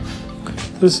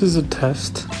This is a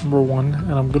test, number one,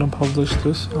 and I'm gonna publish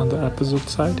this on the episode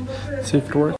side, see if it works.